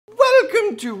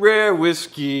Welcome to Rare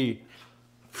Whiskey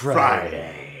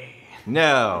Friday.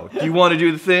 Now, do you want to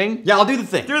do the thing? Yeah, I'll do the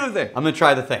thing. Do the thing. I'm gonna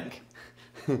try the thing.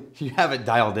 You have it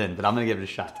dialed in, but I'm gonna give it a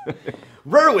shot.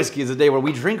 Rare Whiskey is a day where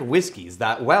we drink whiskeys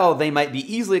that, while they might be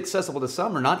easily accessible to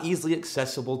some, are not easily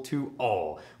accessible to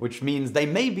all, which means they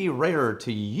may be rarer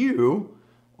to you,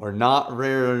 or not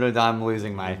rare. I'm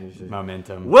losing my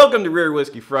momentum. Welcome to Rare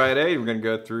Whiskey Friday. We're gonna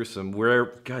go through some rare.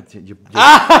 God, you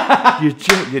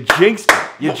jinxed it.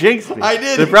 You jinxed me. I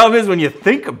did. The problem is when you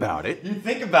think about it. You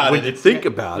think about when you think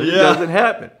about it, it doesn't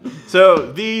happen.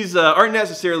 So these aren't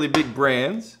necessarily big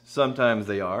brands. Sometimes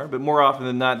they are, but more often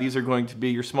than not, these are going to be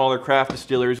your smaller craft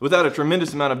distillers without a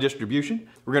tremendous amount of distribution.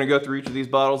 We're going to go through each of these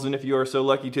bottles, and if you are so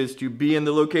lucky to be in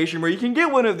the location where you can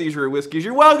get one of these rare whiskeys,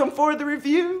 you're welcome for the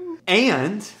review.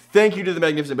 And thank you to the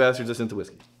magnificent bastards that sent the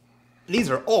whiskey.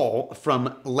 These are all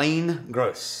from Lane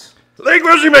Gross. Lane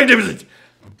Gross, you magnificent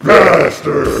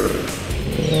bastards.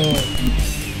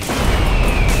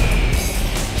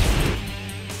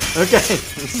 Okay,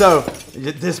 so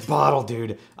this bottle,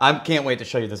 dude, I can't wait to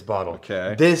show you this bottle.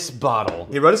 Okay. This bottle.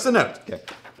 He wrote us a note. Okay.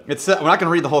 It's we're not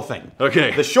gonna read the whole thing.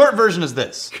 Okay. The short version is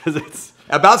this. Because it's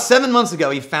about 7 months ago,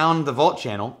 he found the Vault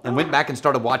channel and went back and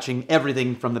started watching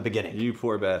everything from the beginning. You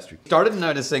poor bastard. Started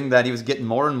noticing that he was getting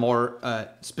more and more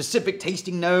specific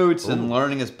tasting notes and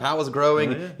learning his palate was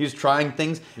growing. Oh, yeah. He was trying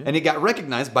things, and he got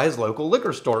recognized by his local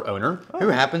liquor store owner, who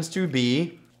happens to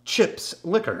be Chips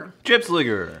Liquor. Chips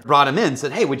Liquor. Brought him in,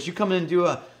 said, hey, would you come in and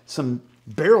do some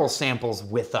barrel samples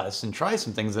with us and try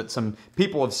some things that some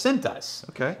people have sent us?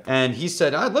 Okay. And he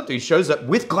said, I'd love to. He shows up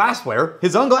with glassware,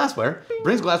 his own glassware,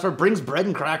 brings bread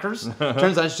and crackers.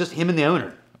 Turns out it's just him and the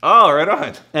owner. Oh, right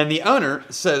on. And the owner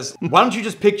says, why don't you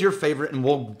just pick your favorite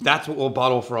and that's what we'll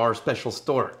bottle for our special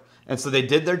store. And so they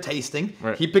did their tasting.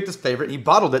 Right. He picked his favorite. He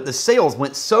bottled it. The sales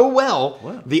went so well,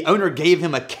 Wow. the owner gave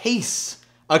him a case.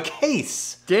 A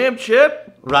case. Damn,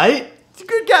 Chip. Right? He's a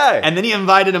good guy. And then he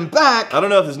invited him back. I don't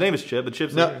know if his name is Chip, but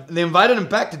Chip's No, they invited him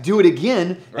back to do it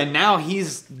again, and now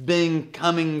he's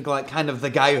becoming like kind of the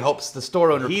guy who helps the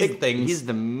store owner pick things. He's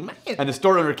the man. And the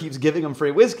store owner keeps giving him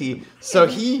free whiskey, so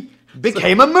he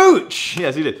became a mooch.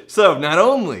 Yes, he did. So not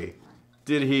only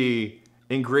did he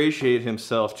ingratiate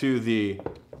himself to the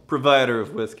provider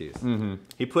of whiskeys,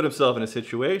 he put himself in a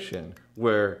situation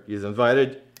where he's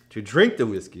invited to drink the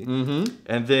whiskey,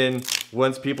 and then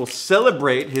once people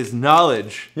celebrate his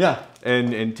knowledge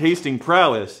and tasting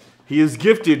prowess, he is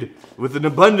gifted with an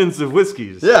abundance of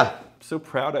whiskeys. Yeah. I'm so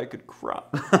proud I could cry.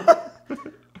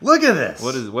 Look at this.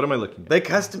 What am I looking at? They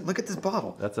custom, look at this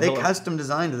bottle. That's they custom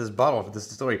designed this bottle for this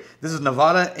distillery. This is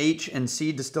Nevada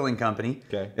H&C Distilling Company.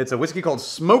 Okay. It's a whiskey called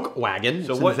Smoke Wagon.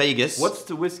 So it's in Vegas. What's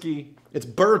the whiskey? It's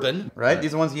bourbon, right? These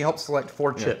are the ones he helped select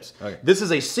 4 chips. Okay. This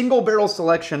is a single barrel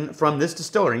selection from this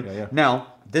distillery. Yeah.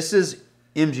 Now, this is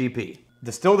MGP.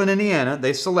 Distilled in Indiana.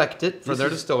 They select it for their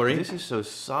distillery. This is so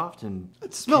soft and...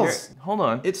 It smells. Hold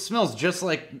on. It smells just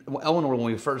like Eleanor when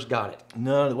we first got it.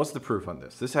 No, what's the proof on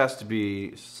this? This has to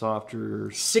be softer...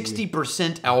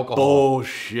 60% alcohol.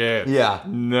 Bullshit. Yeah.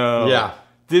 No. Yeah.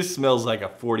 This smells like a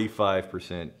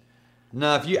 45%.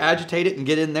 No, if you agitate it and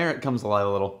get in there, it comes alive a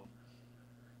little.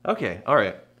 Okay, all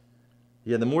right.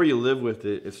 Yeah, the more you live with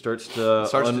it, it starts to,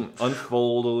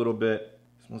 unfold a little bit.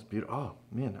 It smells beautiful. Oh,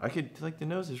 man, like the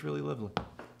nose is really lovely.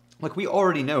 Like, we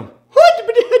already know.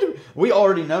 We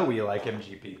already know we like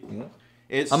MGP.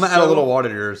 Yeah. I'm gonna add a little water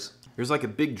to yours. There's like a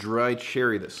big dry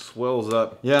cherry that swells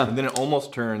up. Yeah. And then it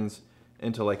almost turns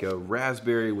into like a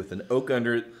raspberry with an oak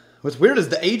under it. What's weird is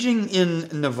the aging in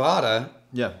Nevada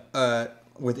Yeah.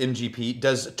 with MGP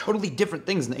does totally different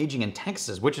things than aging in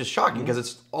Texas, which is shocking because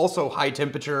it's also high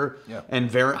temperature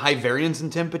and high variance in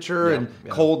temperature and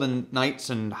cold and nights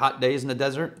and hot days in the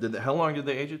desert. How long did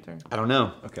they age it there? I don't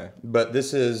know. Okay. But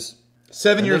this is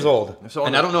 7 years old. So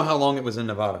and I don't know how long it was in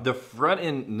Nevada. The front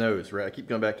end nose, right? I keep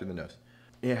going back to the nose.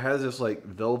 It has this like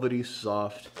velvety,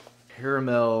 soft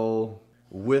caramel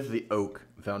with the oak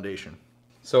foundation.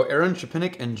 So Aaron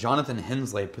Chapinick and Jonathan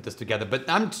Hensley put this together, but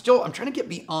I'm trying to get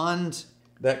beyond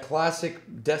that classic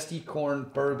dusty corn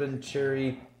bourbon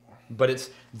cherry, but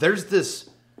there's this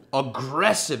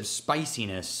aggressive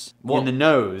spiciness in the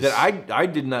nose that I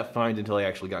did not find until I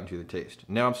actually got into the taste.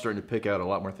 Now I'm starting to pick out a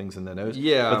lot more things in the nose.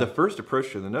 Yeah. But the first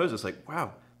approach to the nose is like,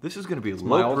 wow, this is going to be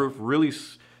low proof, really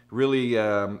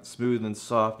smooth and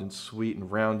soft and sweet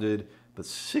and rounded, but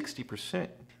 60%.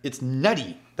 It's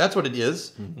nutty. That's what it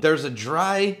is. There's a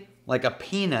dry, like a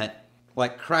peanut,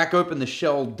 like crack open the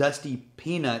shell, dusty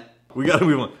peanut. We got to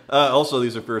move on. Also,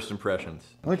 these are first impressions.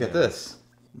 Look at this.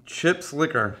 Chips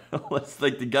liquor. It's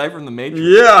like the guy from the Matrix.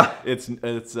 Yeah. It's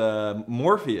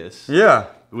Morpheus. Yeah.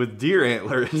 With deer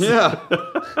antlers. Yeah.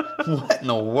 What in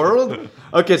the world?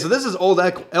 Okay, so this is Old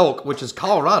Elk, which is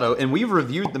Colorado, and we've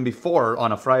reviewed them before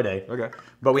on a Friday. Okay.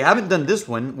 But we haven't done this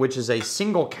one, which is a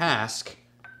single cask,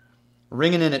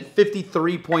 ringing in at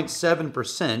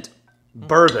 53.7%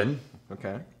 bourbon.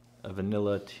 Okay. A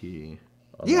vanilla tea.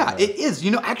 Yeah, it is.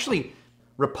 You know, actually,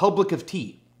 Republic of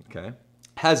Tea Okay.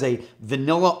 has a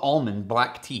vanilla almond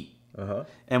black tea. Uh-huh.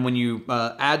 And when you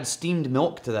add steamed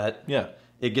milk to that, Yeah.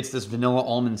 it gets this vanilla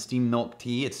almond steamed milk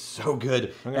tea. It's so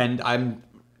good. Okay. And I'm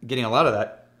getting a lot of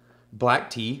that. Black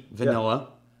tea, vanilla,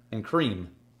 and cream.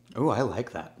 Oh, I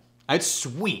like that. It's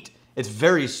sweet. It's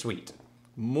very sweet.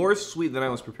 More sweet than I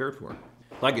was prepared for.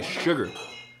 Like a sugar.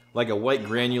 Like a white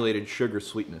granulated sugar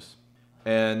sweetness.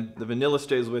 And the vanilla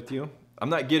stays with you. I'm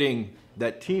not getting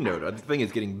that tea note. I think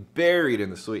it's getting buried in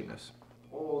the sweetness.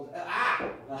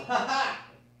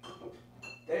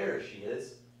 There she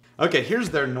is. Okay, here's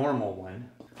their normal one.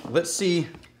 Let's see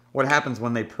what happens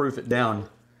when they proof it down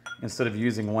instead of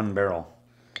using one barrel.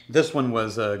 This one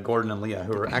was Gordon and Leah,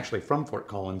 who are actually from Fort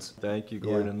Collins. Thank you,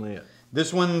 Gordon and Leah.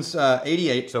 This one's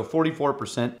 88, so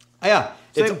 44%. Yeah,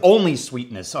 it's Same. only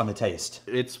sweetness on the taste.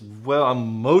 Well,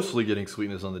 I'm mostly getting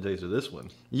sweetness on the taste of this one.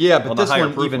 Yeah, but On the this higher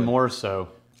one proof even one. more so.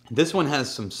 This one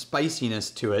has some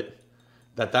spiciness to it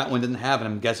that one didn't have, and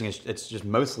I'm guessing it's just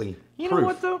mostly You proof. know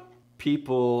what, though?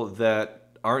 People that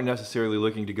aren't necessarily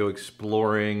looking to go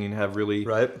exploring and have really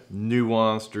Right.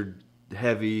 nuanced or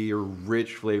heavy or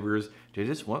rich flavors, they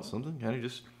just want something kind of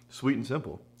just sweet and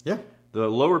simple. Yeah. The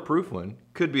lower proof one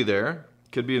could be there,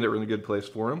 could be in a really good place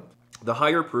for them. The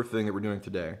higher proof thing that we're doing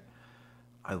today,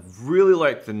 I really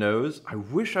like the nose. I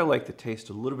wish I liked the taste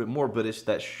a little bit more, but it's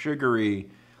that sugary,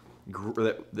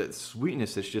 that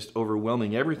sweetness that's just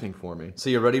overwhelming everything for me. So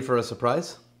you ready for a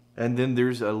surprise? And then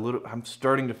there's a little, I'm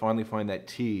starting to finally find that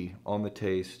tea on the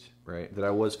taste, right, that I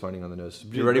was finding on the nose.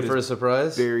 You ready for a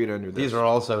surprise? Buried under this. These are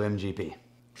also MGP.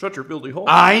 Shut your filthy hole.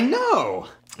 I know.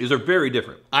 These are very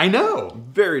different. I know.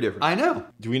 Very different. I know.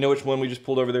 Do we know which one we just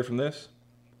pulled over there from this?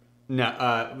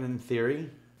 No, in theory.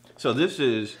 So this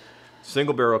is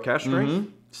single barrel cask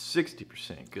strength,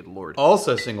 60%, good lord.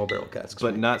 Also single barrel casks.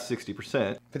 But not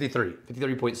 60%.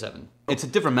 53.7. It's a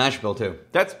different mash bill too.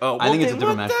 That's, I think it's a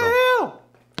different mash bill. Hell?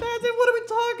 What are we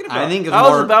talking about? I think it's I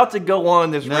more- was about to go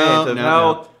on this rant of no,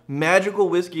 how no. magical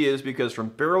whiskey is because from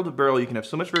barrel to barrel you can have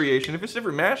so much variation. If it's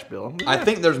different mash bill, I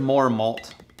think there's more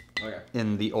malt okay.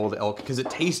 in the Old Elk because it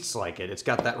tastes like it. It's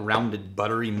got that rounded,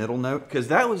 buttery middle note. Because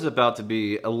that was about to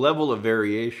be a level of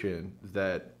variation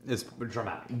that It's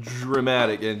dramatic.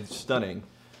 dramatic and stunning.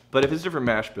 But if it's different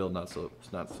mash bill,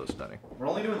 it's not so stunning. We're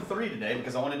only doing 3 today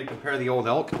because I wanted to compare the Old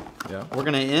Elk. Yeah. We're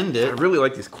gonna end I it. really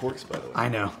like these corks, by the way. I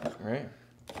know. All right.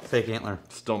 Fake antler.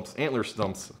 Stumps. Antler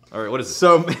stumps. All right, what is it?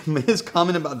 So his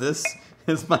comment about this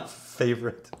is my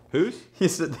favorite. Whose? He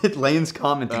said, Lane's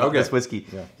comment about Okay. this whiskey.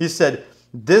 Yeah. He said,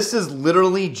 this is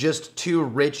literally just 2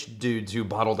 rich dudes who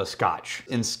bottled a scotch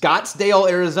in Scottsdale,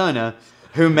 Arizona,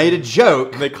 who made a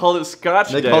joke. They called it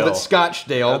Scotchdale. They called it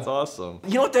Scotchdale. That's awesome.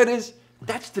 You know what that is?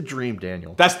 That's the dream,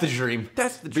 Daniel. That's the dream.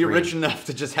 That's the Be dream. rich enough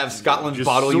to just have Scotland Just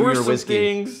bottle you source your some whiskey.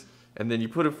 things, and then you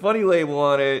put a funny label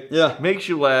on it. Yeah. Makes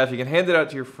you laugh. You can hand it out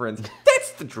to your friends.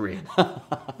 That's the dream.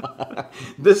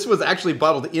 This was actually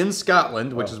bottled in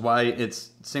Scotland, which is why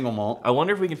it's single malt. I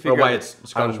wonder if we can figure why out. it's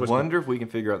Scottish I whiskey. wonder if we can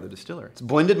figure out the distiller. It's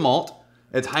blended malt.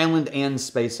 It's Highland and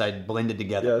Speyside blended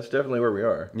together. Yeah, that's definitely where we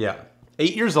are. Yeah.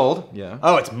 8 years old. Yeah.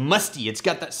 Oh, it's musty. It's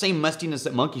got that same mustiness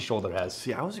that Monkey Shoulder has.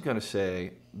 See, I was gonna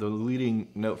say the leading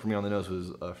note for me on the nose was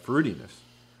fruitiness.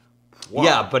 Wow.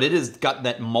 Yeah, but it has got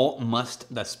that malt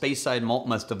must, that Speyside malt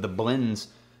must of the blends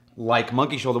like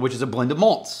Monkey Shoulder, which is a blend of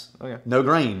malts. Okay. No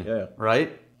grain. Yeah.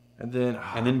 Right? And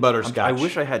then butterscotch. I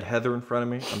wish I had Heather in front of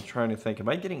me. I'm trying to think. Am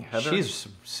I getting Heather? She's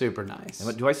super nice.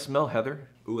 Do I smell Heather?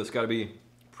 Ooh, it's got to be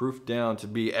proofed down to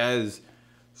be as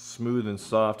smooth and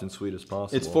soft and sweet as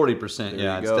possible. It's 40%. There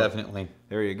Yeah, you it's go. definitely.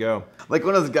 There you go. Like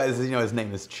one of those guys, you know, his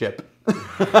name is Chip.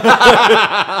 And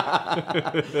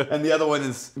the other one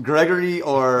is Gregory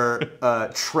or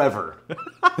Trevor.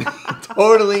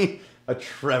 Totally a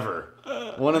Trevor.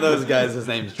 One of those guys, his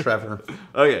name's Trevor.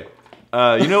 Okay.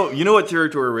 You know what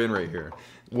territory we're in right here.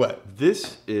 What?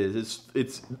 This is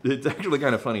it's actually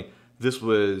kind of funny. This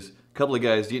was a couple of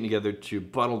guys getting together to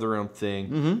bottle their own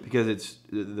thing because it's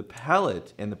the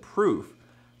palate and the proof.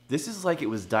 This is like it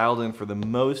was dialed in for the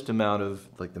most amount of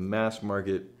like the mass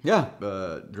market. Yeah.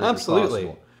 Drinkers Absolutely.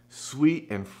 possible. sweet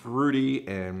and fruity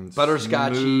and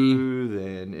butterscotchy, smooth,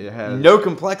 and it has no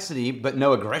complexity, but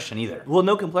no aggression either. Well,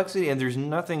 no complexity, and there's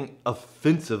nothing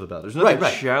offensive about it. There's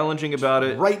nothing challenging about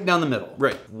it. Right down the middle.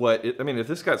 Right. I mean, if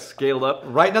this got scaled up,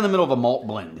 right down the middle of a malt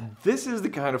blend. This is the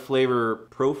kind of flavor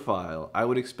profile I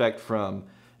would expect from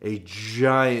a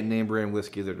giant name brand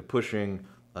whiskey that are pushing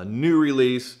a new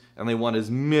release, and they want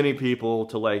as many people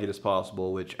to like it as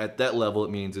possible, which at that level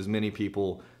it means as many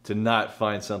people to not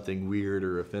find something weird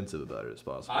or offensive about it as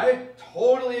possible. I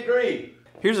totally agree.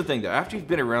 Here's the thing though, after you've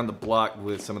been around the block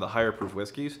with some of the higher proof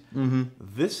whiskeys,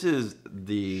 this is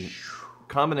the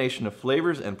combination of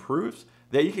flavors and proofs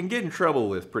that you can get in trouble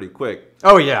with pretty quick.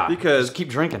 Oh yeah, because just keep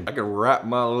drinking. I could wrap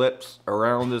my lips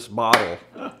around this bottle,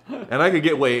 and I could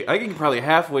probably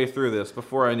halfway through this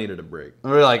before I needed a break.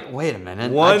 And we're like, wait a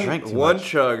minute, I drank too one much.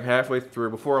 chug halfway through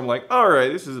before I'm like, all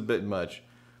right, this is a bit much,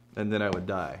 and then I would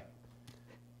die.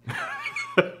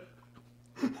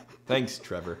 Thanks,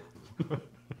 Trevor.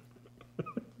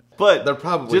 But they're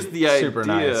probably just the super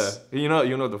idea, nice. You know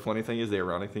what the funny thing is, the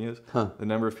ironic thing is? The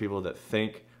number of people that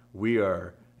think we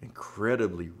are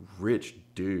incredibly rich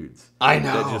dudes. I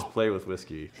know. That just play with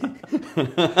whiskey.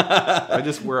 I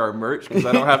just wear our merch because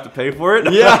I don't have to pay for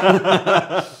it.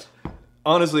 Yeah.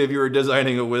 Honestly, if you were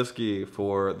designing a whiskey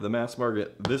for the mass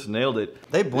market, this nailed it.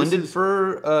 They blended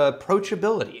for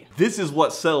approachability. This is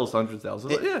what sells hundreds of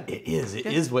thousands. It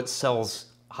is what sells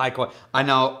high quality.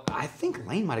 I think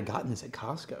Lane might have gotten this at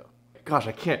Costco. Gosh,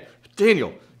 I can't.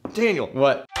 Daniel.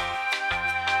 What?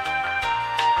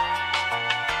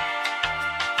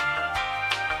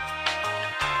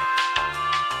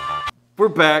 We're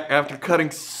back after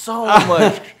cutting so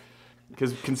much.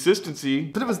 Because consistency.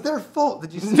 But it was their fault.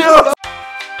 Did you see? No!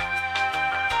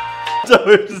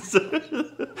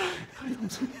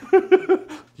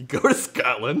 You go to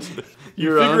Scotland.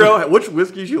 You figure out which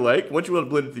whiskeys you like, what you want to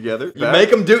blend it together. You make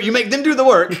them do the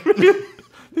work.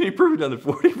 Then you prove it down to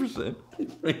 40%. You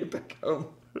bring it back home.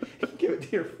 Give it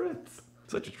to your friends.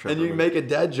 Such a Trevor And you move. make a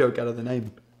dad joke out of the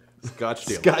name.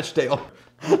 Scotchdale. Scotchdale.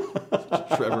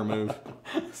 Trevor move.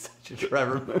 Such a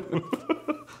Trevor move.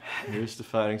 Here's to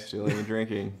fighting, stealing, and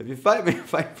drinking. If you fight me,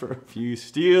 fight for. If you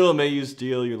steal, may you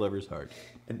steal your lover's heart.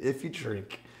 And if you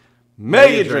drink,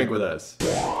 May you drink with us.